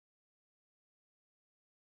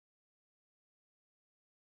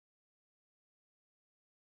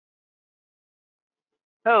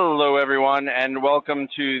Hello, everyone, and welcome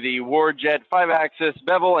to the WARDJet 5-axis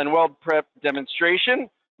bevel and weld prep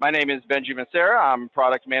demonstration. My name is Benji Macera. I'm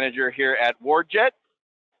product manager here at WARDJet,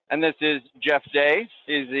 and this is Jeff Day.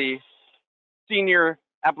 He's the senior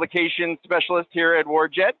application specialist here at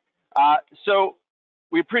WARDJet. So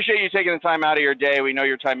we appreciate you taking the time out of your day. We know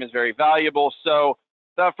your time is very valuable. So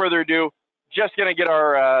without further ado, just going to get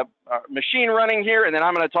our machine running here, and then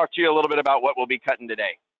I'm going to talk to you a little bit about what we'll be cutting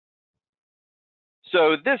today.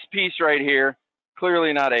 So this piece right here,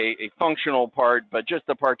 clearly not a functional part, but just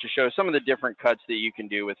a part to show some of the different cuts that you can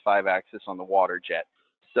do with 5-axis on the WaterJet.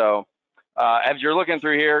 So as you're looking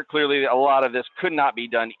through here, clearly a lot of this could not be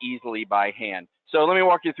done easily by hand. So let me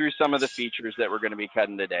walk you through some of the features that we're going to be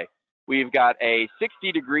cutting today. We've got a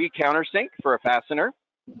 60-degree countersink for a fastener.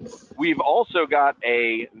 We've also got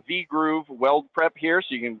a V-groove weld prep here,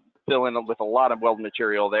 so you can fill in with a lot of weld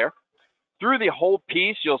material there. Through the whole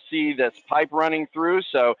piece, you'll see this pipe running through.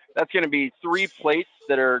 So that's going to be 3 plates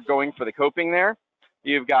that are going for the coping there.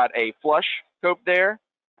 You've got a flush cope there,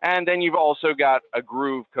 and then you've also got a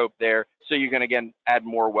groove cope there. So you can, again, add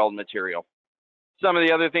more weld material. Some of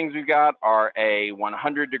the other things we've got are a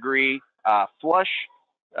 100-degree flush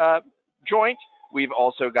joint. We've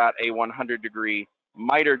also got a 100-degree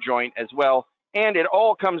miter joint as well. And it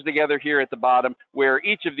all comes together here at the bottom where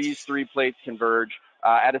each of these 3 plates converge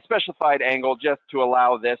at a specified angle just to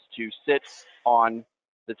allow this to sit on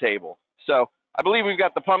the table. So I believe we've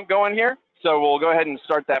got the pump going here. So we'll go ahead and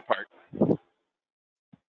start that part.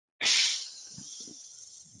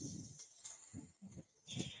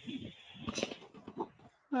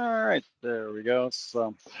 All right, there we go.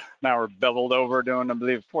 So now we're beveled over, doing, I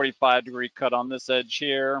believe, 45-degree cut on this edge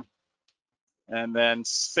here. And then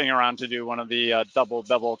spinning around to do one of the double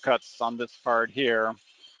bevel cuts on this part here.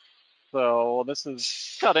 So this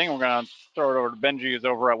is cutting. We're going to throw it over to Benji, who's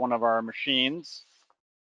over at one of our machines.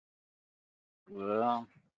 Well,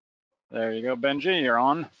 there you go, Benji, you're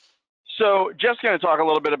on. So just going to talk a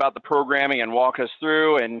little bit about the programming and walk us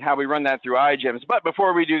through and how we run that through iGEMS. But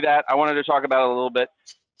before we do that, I wanted to talk about a little bit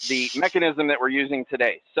the mechanism that we're using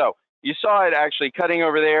today. So you saw it actually cutting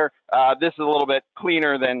over there. This is a little bit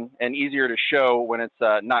cleaner and easier to show when it's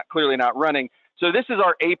clearly not running. So this is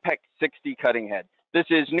our Apex 60 cutting head. This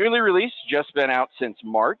is newly released, just been out since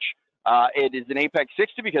March. It is an Apex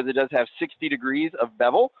 60 because it does have 60 degrees of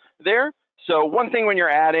bevel there. So one thing when you're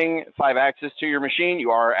adding 5-axis to your machine, you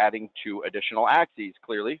are adding 2 additional axes,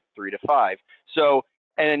 clearly 3 to 5. So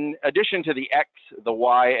in addition to the X, the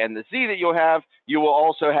Y, and the Z that you'll have, you will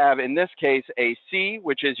also have, in this case, a C,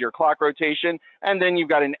 which is your clock rotation, and then you've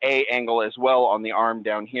got an A angle as well on the arm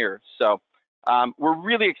down here. So we're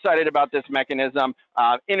really excited about this mechanism,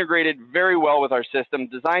 integrated very well with our system,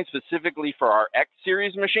 designed specifically for our X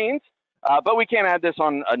series machines, but we can add this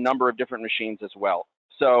on a number of different machines as well.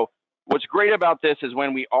 So what's great about this is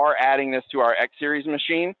when we are adding this to our X series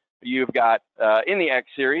machine, you've got in the X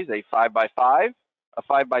series a 5x5, a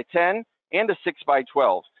 5x10, and a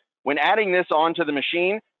 6x12. When adding this onto the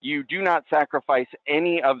machine, you do not sacrifice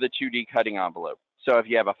any of the 2D cutting envelope. So if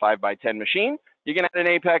you have a 5x10 machine, you can add an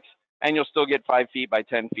Apex and you'll still get 5 feet by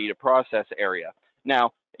 10 feet of process area.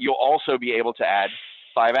 Now, you'll also be able to add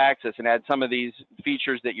 5-axis and add some of these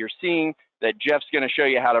features that you're seeing that Jeff's going to show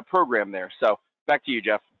you how to program there. So back to you,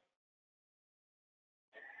 Jeff.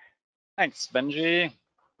 Thanks, Benji.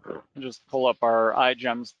 I'll just pull up our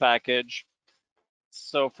iGEMS package.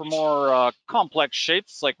 So for more complex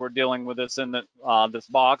shapes, like we're dealing with this in this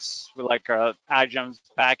box, we like our iGEMS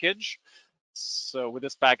package. So with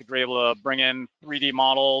this package, we're able to bring in 3D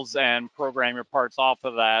models and program your parts off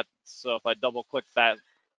of that. So if I double click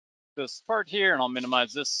this part here, and I'll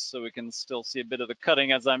minimize this so we can still see a bit of the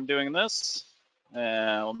cutting as I'm doing this.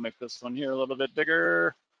 And we'll make this one here a little bit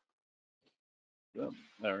bigger. So,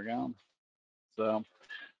 there we go.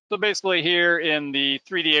 So basically here in the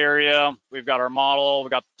 3D area, we've got our model,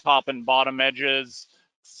 we've got the top and bottom edges.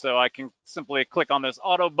 So I can simply click on this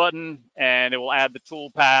auto button and it will add the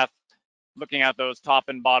tool path, looking at those top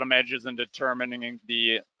and bottom edges and determining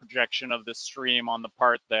the projection of the stream on the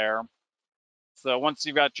part there. So once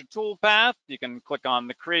you've got your tool path, you can click on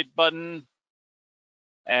the create button.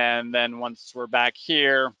 And then once we're back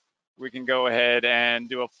here, we can go ahead and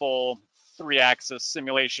do a full 3-axis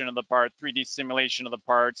simulation of the part, 3D simulation of the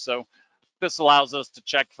part. So this allows us to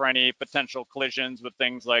check for any potential collisions with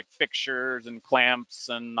things like fixtures and clamps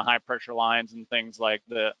and the high pressure lines and things like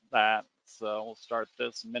that. So we'll start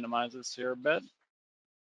this, minimize this here a bit.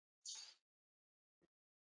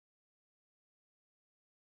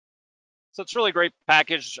 So it's a really great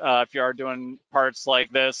package if you are doing parts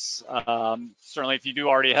like this. Certainly, if you do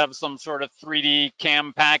already have some sort of 3D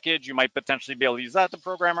CAM package, you might potentially be able to use that to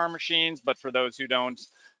program our machines. But for those who don't,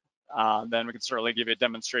 then we can certainly give you a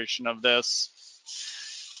demonstration of this.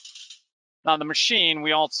 On the machine,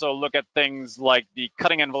 we also look at things like the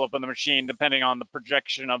cutting envelope of the machine, depending on the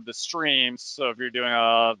projection of the stream. So if you're doing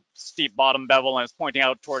a steep bottom bevel and it's pointing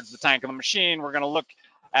out towards the tank of the machine, we're going to look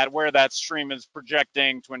at where that stream is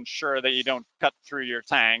projecting to ensure that you don't cut through your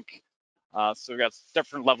tank. So we've got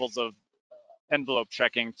different levels of envelope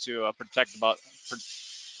checking to protect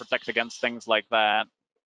against things like that.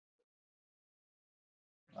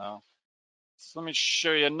 So let me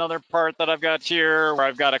show you another part that I've got here where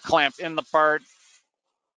I've got a clamp in the part.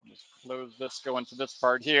 Just close this, go into this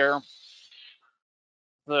part here.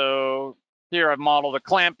 So here I've modeled a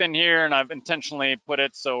clamp in here and I've intentionally put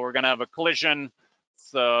it so we're going to have a collision.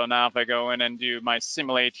 So now if I go in and do my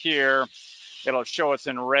simulate here, it'll show us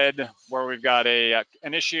in red where we've got an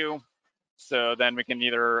issue. So then we can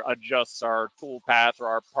either adjust our tool path or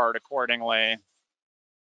our part accordingly.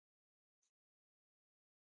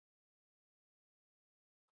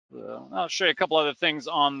 So I'll show you a couple other things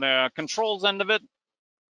on the controls end of it.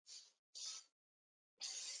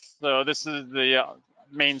 So this is the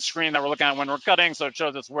main screen that we're looking at when we're cutting. So it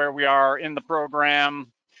shows us where we are in the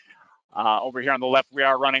program. Over here on the left, we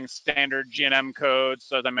are running standard G&M code.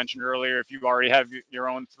 So as I mentioned earlier, if you already have your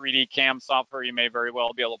own 3D CAM software, you may very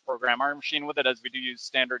well be able to program our machine with it, as we do use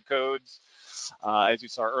standard codes. As you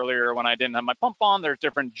saw earlier, when I didn't have my pump on, there's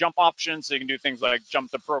different jump options. So you can do things like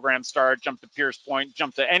jump to program start, jump to pierce point,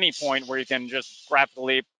 jump to any point where you can just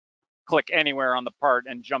graphically click anywhere on the part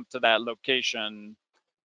and jump to that location.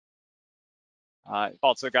 You've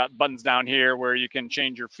also got buttons down here where you can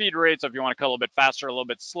change your feed rate. So if you want to cut a little bit faster, a little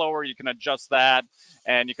bit slower, you can adjust that.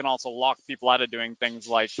 And you can also lock people out of doing things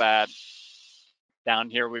like that. Down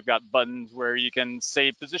here, we've got buttons where you can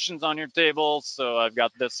save positions on your table. So I've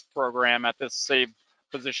got this program at this save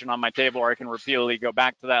position on my table where I can repeatedly go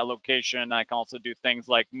back to that location. I can also do things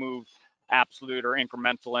like move absolute or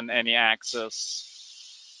incremental in any axis.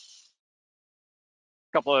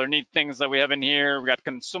 Couple other neat things that we have in here. We got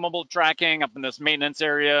consumable tracking up in this maintenance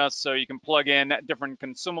area. So you can plug in different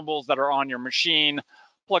consumables that are on your machine,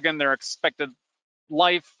 plug in their expected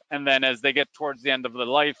life. And then as they get towards the end of the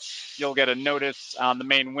life, you'll get a notice on the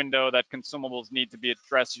main window that consumables need to be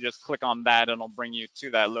addressed. You just click on that and it'll bring you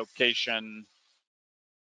to that location.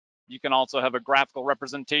 You can also have a graphical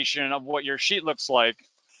representation of what your sheet looks like.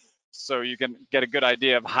 So you can get a good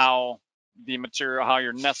idea of how the material, how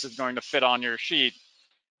your nest is going to fit on your sheet.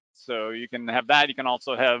 So you can have that. You can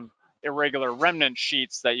also have irregular remnant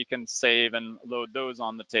sheets that you can save and load those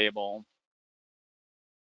on the table.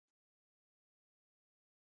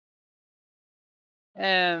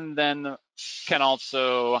 And then can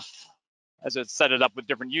also, as it's set it up with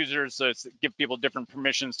different users, so it's give people different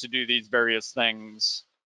permissions to do these various things.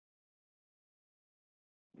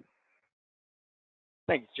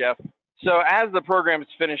 Thanks, Jeff. So as the program is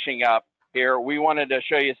finishing up here, we wanted to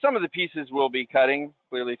show you some of the pieces we'll be cutting.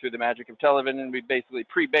 Clearly, through the magic of television, we basically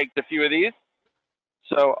pre-baked a few of these.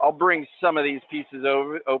 So I'll bring some of these pieces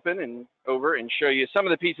over and show you some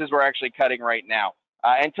of the pieces we're actually cutting right now,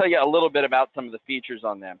 and tell you a little bit about some of the features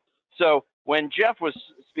on them. So when Jeff was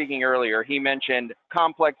speaking earlier, he mentioned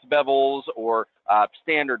complex bevels or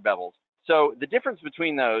standard bevels. So the difference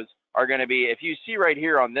between those are going to be, if you see right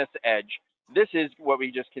here on this edge, this is what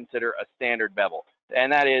we just consider a standard bevel.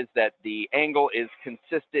 And that is that the angle is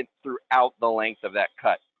consistent throughout the length of that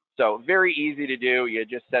cut. So very easy to do. You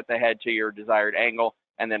just set the head to your desired angle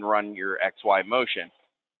and then run your XY motion.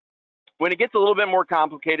 When it gets a little bit more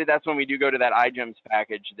complicated, that's when we do go to that iGEMS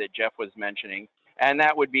package that Jeff was mentioning. And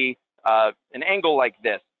that would be an angle like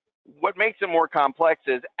this. What makes it more complex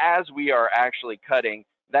is as we are actually cutting,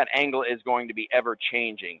 that angle is going to be ever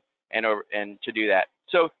changing and to do that.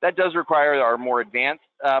 So that does require our more advanced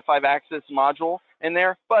 5-axis module in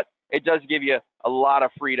there, but it does give you a lot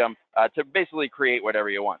of freedom to basically create whatever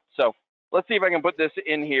you want. So let's see if I can put this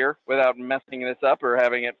in here without messing this up or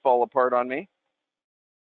having it fall apart on me.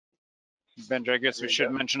 Benji, I guess we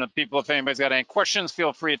should mention to people, if anybody's got any questions,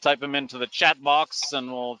 feel free to type them into the chat box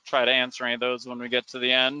and we'll try to answer any of those when we get to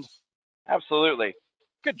the end. Absolutely.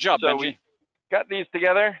 Good job, so Benji. We got these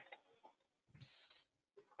together.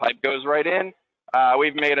 Pipe goes right in.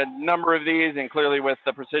 We've made a number of these, and clearly with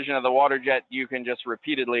the precision of the Waterjet, you can just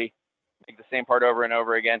repeatedly make the same part over and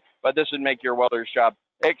over again. But this would make your welder's job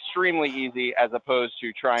extremely easy as opposed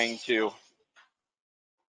to trying to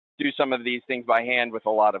do some of these things by hand with a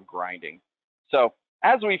lot of grinding. So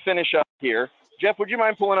as we finish up here, Jeff, would you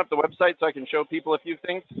mind pulling up the website so I can show people a few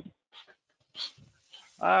things?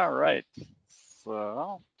 All right.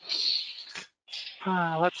 So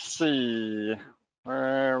let's see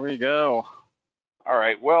where we go. All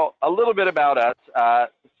right. Well, a little bit about us.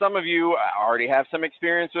 Some of you already have some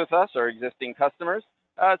experience with us, or existing customers.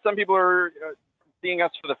 Some people are seeing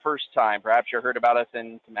us for the first time. Perhaps you heard about us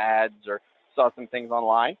in some ads or saw some things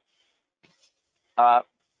online.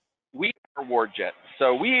 We are WARDJet.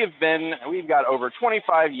 So we've got over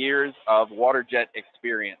 25 years of WaterJet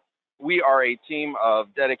experience. We are a team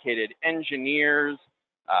of dedicated engineers,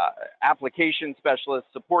 application specialists,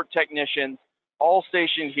 support technicians, all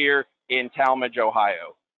stationed here in Talmadge,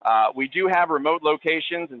 Ohio. We do have remote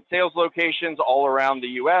locations and sales locations all around the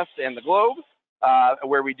US and the globe,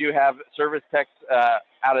 where we do have service techs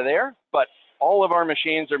out of there, but all of our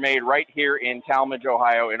machines are made right here in Talmadge,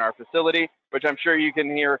 Ohio in our facility, which I'm sure you can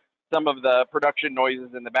hear some of the production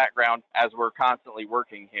noises in the background as we're constantly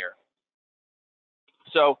working here.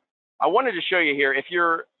 So I wanted to show you here, if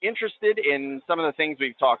you're interested in some of the things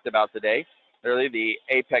we've talked about today, really the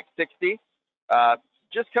Apex 60,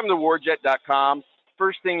 just come to wardjet.com.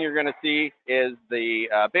 First thing you're going to see is the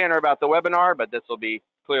banner about the webinar, but this will be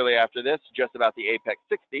clearly after this, just about the Apex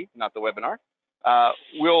 60, not the webinar.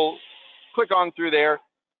 We'll click on through there,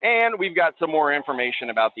 and we've got some more information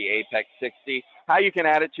about the Apex 60, how you can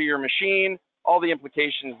add it to your machine, all the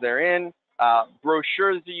implications therein,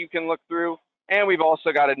 brochures that you can look through, and we've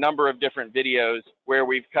also got a number of different videos where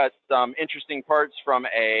we've cut some interesting parts from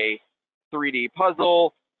a 3D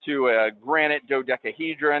puzzle to a granite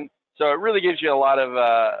dodecahedron. So it really gives you a lot of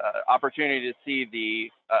opportunity to see the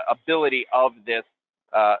ability of this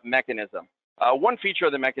mechanism. One feature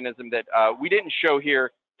of the mechanism that we didn't show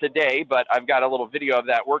here today, but I've got a little video of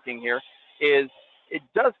that working here, is it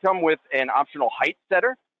does come with an optional height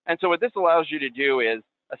setter. And so what this allows you to do is,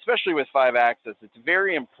 especially with 5-axis, it's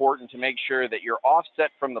very important to make sure that your offset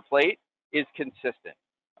from the plate is consistent.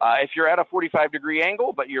 If you're at a 45-degree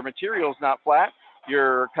angle, but your material's not flat,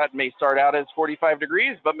 your cut may start out as 45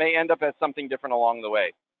 degrees, but may end up as something different along the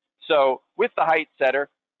way. So with the height setter,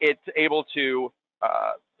 it's able to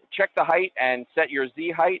check the height and set your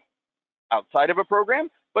Z height outside of a program,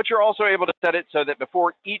 but you're also able to set it so that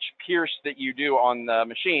before each pierce that you do on the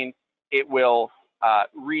machine, it will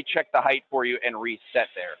recheck the height for you and reset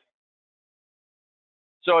there.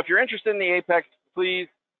 So if you're interested in the Apex, please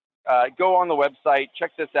go on the website,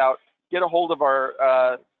 check this out, get a hold of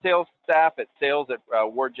our sales staff at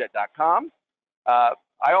sales@wardjet.com.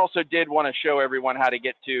 I also did want to show everyone how to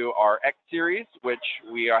get to our X series, which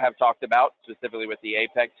we have talked about specifically with the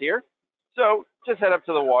Apex here. So just head up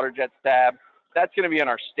to the WaterJet tab. That's going to be in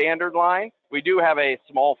our standard line. We do have a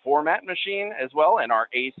small format machine as well in our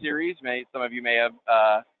A series. Some of you may have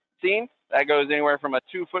seen. That goes anywhere from a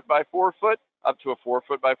 2-foot by 4-foot up to a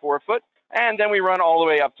 4-foot by 4-foot. And then we run all the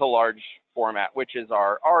way up to large format, which is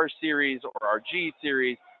our R series or our G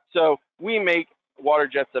series. So we make water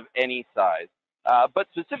jets of any size. But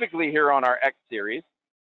specifically here on our X series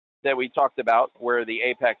that we talked about, where the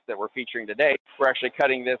Apex that we're featuring today, we're actually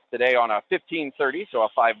cutting this today on a 1530, so a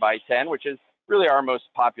 5x10, which is really our most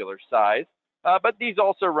popular size. But these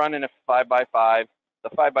also run in a 5x5, the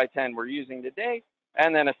 5x10 we're using today,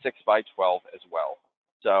 and then a 6x12 as well.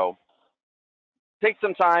 So take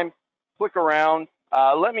some time, click around.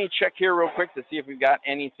 Let me check here real quick to see if we've got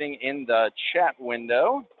anything in the chat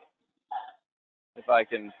window. If I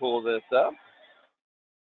can pull this up.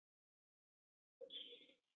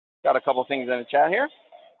 Got a couple things in the chat here.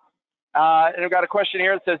 And I've got a question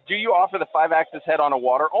here that says, do you offer the 5-axis head on a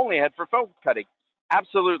water-only head for foam cutting?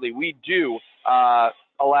 Absolutely, we do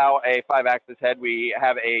allow a 5-axis head. We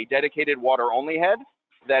have a dedicated water-only head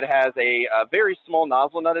that has a very small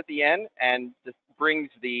nozzle nut at the end, and this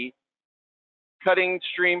brings the cutting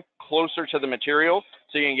stream closer to the material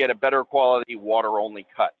so you can get a better quality water-only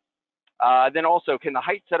cut. Then also, can the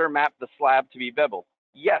height setter map the slab to be beveled?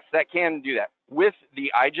 Yes, that can do that. With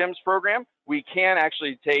the iGEMS program, we can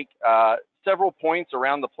actually take several points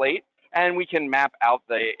around the plate, and we can map out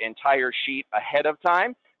the entire sheet ahead of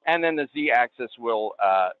time, and then the Z-axis will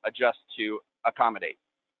adjust to accommodate.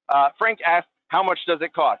 Frank asked, how much does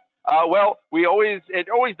it cost? Well, it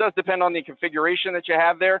always does depend on the configuration that you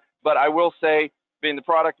have there, but I will say, being the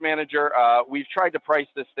product manager, we've tried to price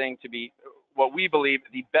this thing to be what we believe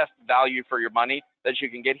the best value for your money that you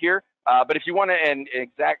can get here. But if you want an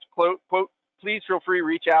exact quote, please feel free to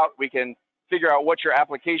reach out. We can figure out what your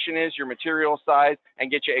application is, your material size,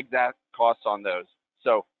 and get you exact costs on those.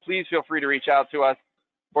 So please feel free to reach out to us.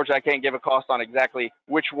 Unfortunately, I can't give a cost on exactly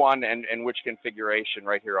which one and which configuration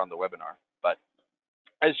right here on the webinar. But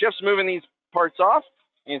as Jeff's moving these parts off,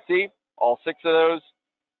 you can see all 6 of those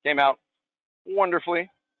came out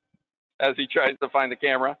wonderfully. as he tries to find the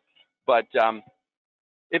camera. But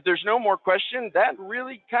if there's no more questions, that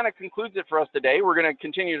really kind of concludes it for us today. We're going to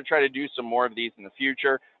continue to try to do some more of these in the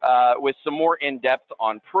future with some more in-depth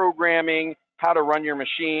on programming, how to run your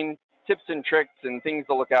machine, tips and tricks and things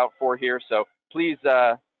to look out for here. So please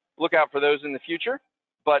look out for those in the future.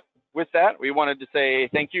 But with that, we wanted to say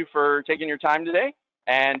thank you for taking your time today,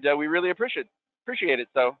 and we really appreciate it.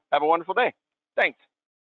 So have a wonderful day. Thanks.